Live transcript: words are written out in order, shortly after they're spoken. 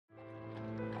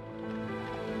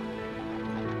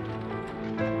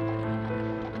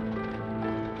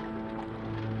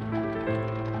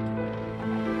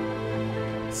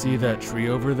See that tree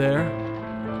over there?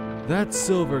 That's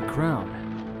Silver Crown.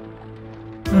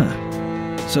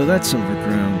 Huh. So that's Silver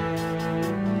Crown.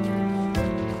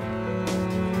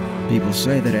 People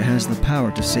say that it has the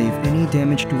power to save any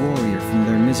damaged warrior from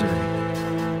their misery.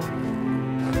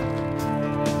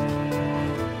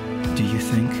 Do you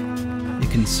think it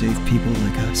can save people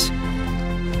like us?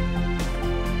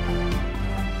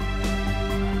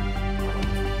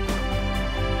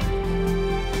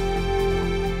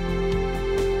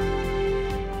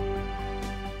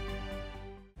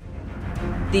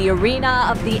 The arena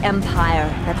of the Empire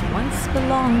that once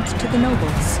belonged to the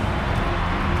nobles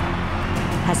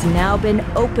has now been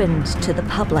opened to the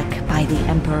public by the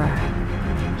Emperor.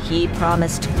 He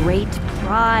promised great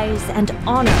prize and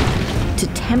honor to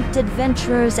tempt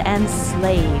adventurers and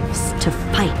slaves to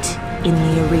fight in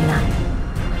the arena.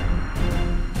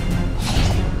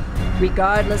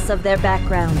 Regardless of their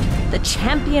background, the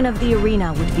champion of the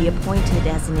arena would be appointed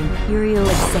as an imperial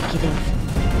executive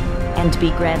and be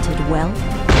granted wealth,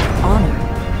 honor,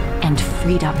 and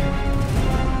freedom.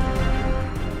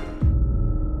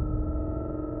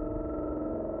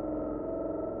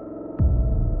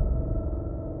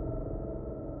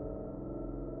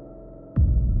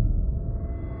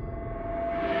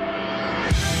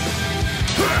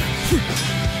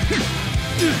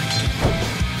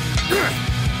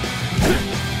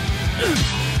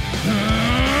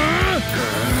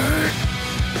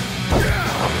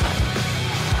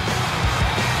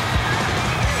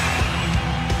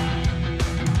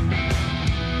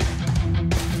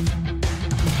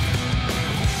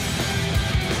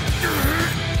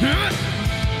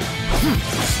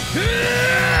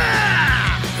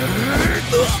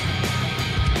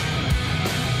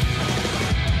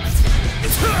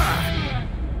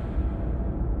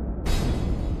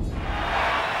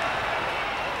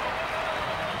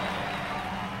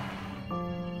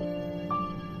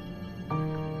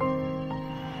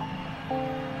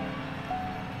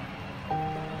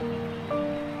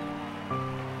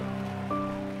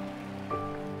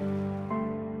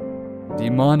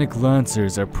 Demonic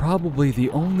Lancers are probably the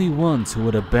only ones who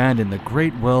would abandon the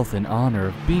great wealth and honor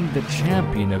of being the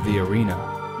champion of the arena.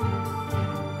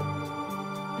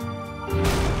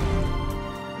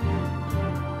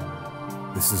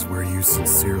 This is where you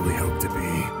sincerely hope to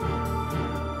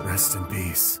be. Rest in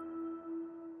peace.